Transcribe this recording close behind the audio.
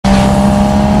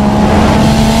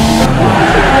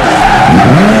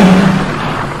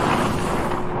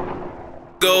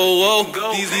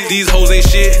These hoes ain't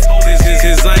shit.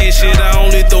 Since I ain't shit, I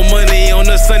only throw money on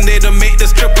a Sunday to make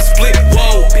this triple split.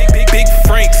 Whoa, big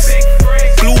Franks,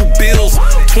 blue bills,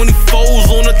 24s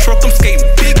on the truck, I'm skating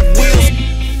big wheels.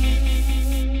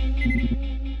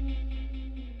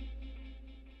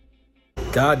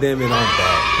 God damn it, I'm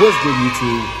back. What's good,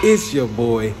 YouTube? It's your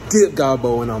boy,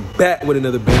 DipGodBo, and I'm back with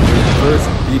another banger. First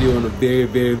video in a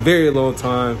very long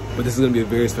time, but this is gonna be a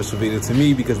very special video to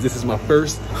me because this is my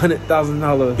first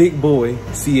 $100,000 big boy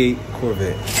C8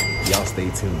 Corvette. Y'all stay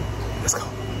tuned. Let's go.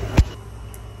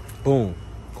 Boom,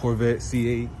 Corvette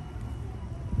C8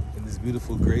 in this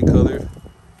beautiful gray color.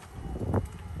 Look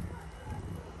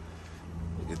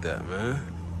at that, man.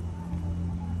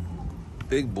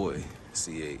 Big boy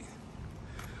C8.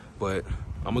 But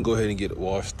I'm gonna go ahead and get it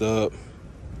washed up,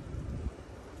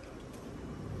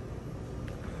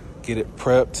 get it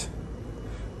prepped,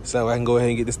 so I can go ahead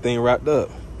and get this thing wrapped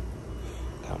up.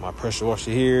 Got my pressure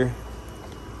washer here.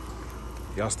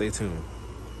 Y'all stay tuned.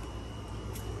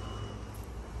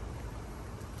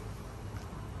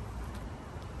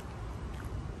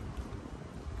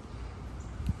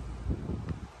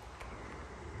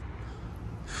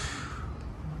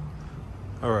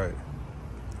 All right.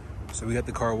 So we got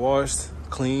the car washed,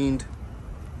 cleaned,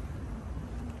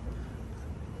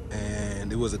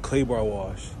 and it was a clay bar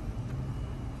wash.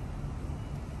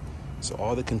 So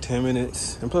all the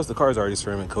contaminants, and plus the car's already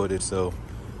ceramic coated, so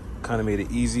kind of made it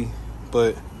easy.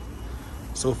 But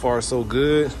so far so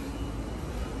good.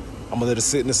 I'm gonna let it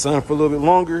sit in the sun for a little bit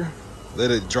longer,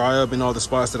 let it dry up in all the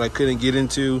spots that I couldn't get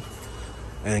into,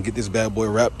 and get this bad boy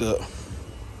wrapped up.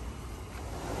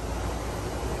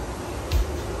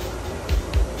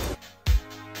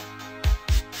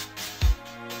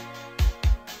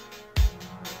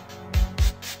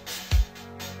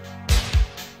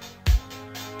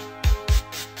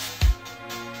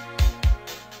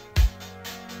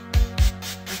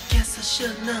 I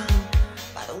should know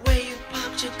by the way you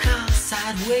popped your car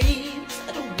sideways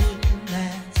that it wouldn't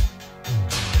last.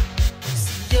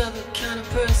 See, you're the kind of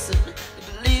person that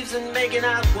believes in making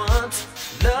out once,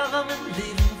 love them and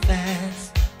leave them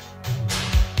fast.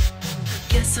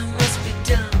 I guess I must be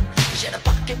dumb. She had a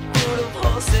pocket full of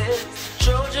horses,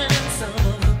 Trojan and some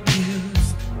of them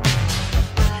used.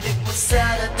 But it was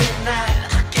Saturday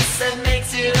night, I guess that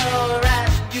makes it alright.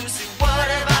 You see, what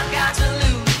have I got to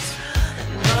lose?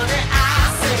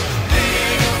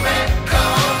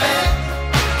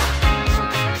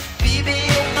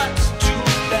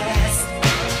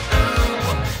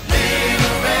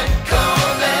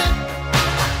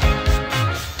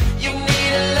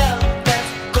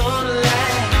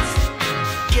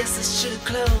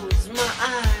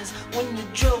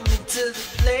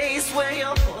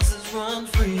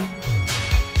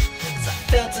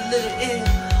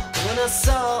 I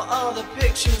saw all the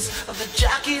pictures of the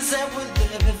jockeys that were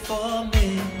there before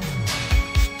me.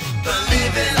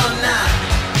 Believe it or not,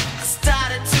 I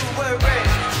started to worry.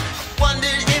 I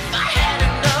wondered if I had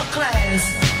enough class.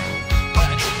 But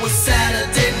it was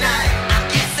Saturday night, I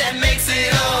guess that makes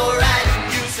it alright.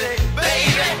 You say,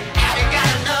 baby, have you got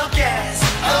enough gas?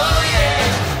 Oh yeah,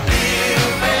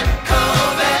 little red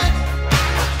Corvette.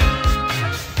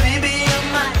 Baby, your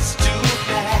mind's too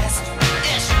fast.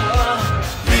 Yeah, sure.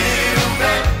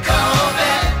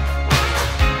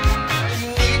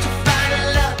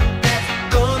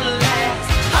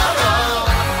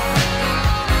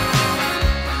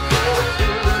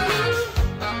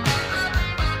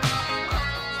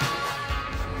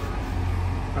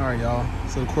 All right, y'all,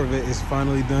 so the Corvette is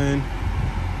finally done.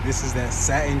 This is that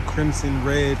satin crimson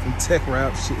red from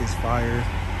Teckwrap'S. Shit is fire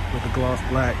with the gloss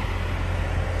black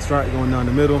stripe going down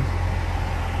the middle.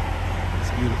 It's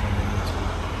beautiful, man.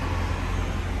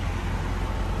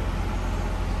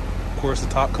 Of course, the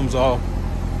top comes off.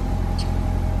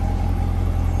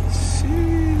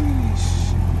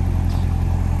 Sheesh.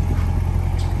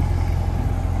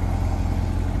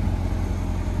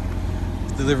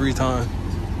 It's delivery time.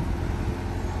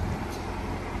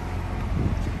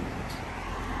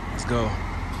 Let's go.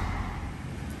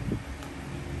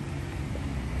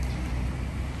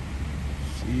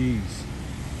 Jeez.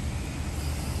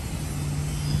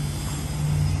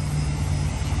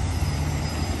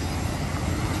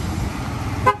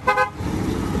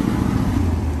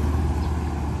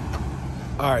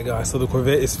 All right, guys, so the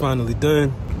Corvette is finally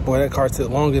done. Boy, that car took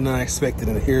longer than I expected,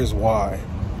 and here's why.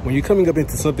 When you're coming up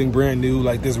into something brand new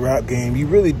like this rap game, you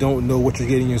really don't know what you're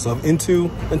getting yourself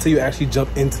into until you actually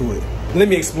jump into it. Let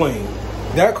me explain.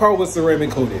 That car was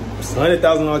ceramic coated. It's a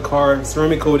 $100,000 car.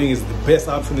 Ceramic coating is the best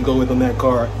option to go with on that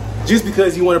car, just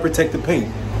because you want to protect the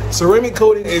paint. Ceramic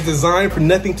coating is designed for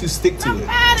nothing to stick to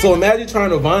it. So imagine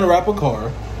trying to vinyl wrap a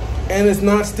car and it's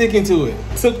not sticking to it.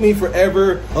 Took me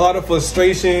forever, a lot of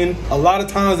frustration, a lot of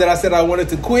times that I said I wanted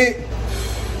to quit.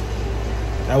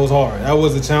 That was hard. That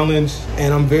was a challenge,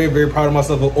 and I'm very, very proud of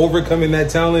myself of overcoming that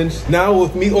challenge. Now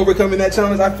with me overcoming that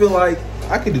challenge, I feel like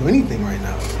I could do anything right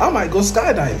now. I might go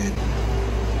skydiving.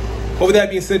 But with that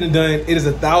being said and done, it is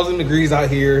 1,000 degrees out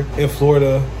here in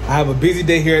Florida. I have a busy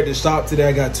day here at the shop today.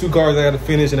 I got 2 cars I got to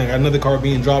finish, and I got another car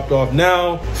being dropped off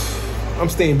now. I'm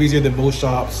staying busier than most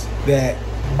shops that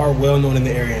are well known in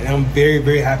the area, and I'm very,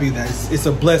 very happy that it's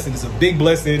a blessing. It's a big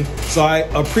blessing. So I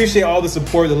appreciate all the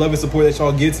support, the love and support that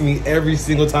y'all give to me every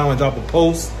single time I drop a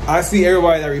post. I see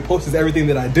everybody that reposts everything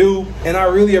that I do, and I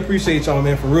really appreciate y'all,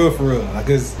 man, for real,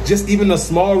 because just even a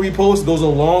small repost goes a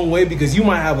long way, because you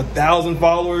might have 1,000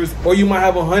 followers or you might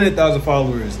have 100,000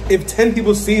 followers. If 10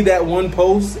 people see that one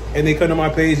post and they come to my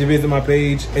page and visit my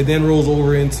page, it then rolls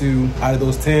over into, out of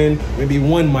those 10, maybe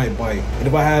 1 might bite. And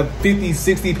if I have 50,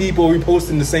 60 people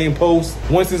reposting the same post,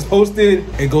 once it's posted,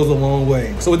 it goes a long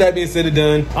way. So with that being said and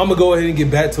done, I'm gonna go ahead and get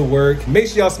back to work. Make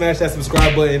sure y'all smash that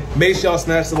subscribe button, make sure y'all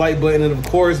smash the like button, and of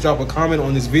course drop a comment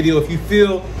on this video if you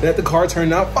feel that the car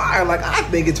turned out fire, like I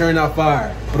think it turned out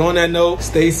fire. But on that note,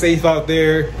 stay safe out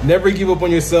there, never give up on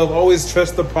yourself, always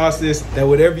trust the process, that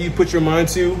whatever you put your mind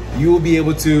to, you will be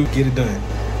able to get it done.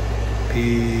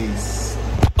 Peace.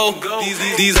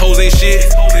 These hoes ain't shit.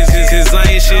 Cause I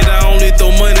ain't shit. I only throw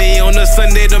money on a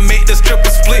Sunday to make the stripper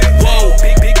split. Whoa,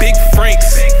 big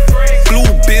Franks, blue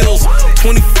bills,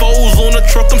 24s on the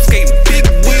truck. I'm skating big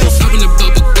wheels. Popping the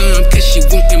bubble gum, cause she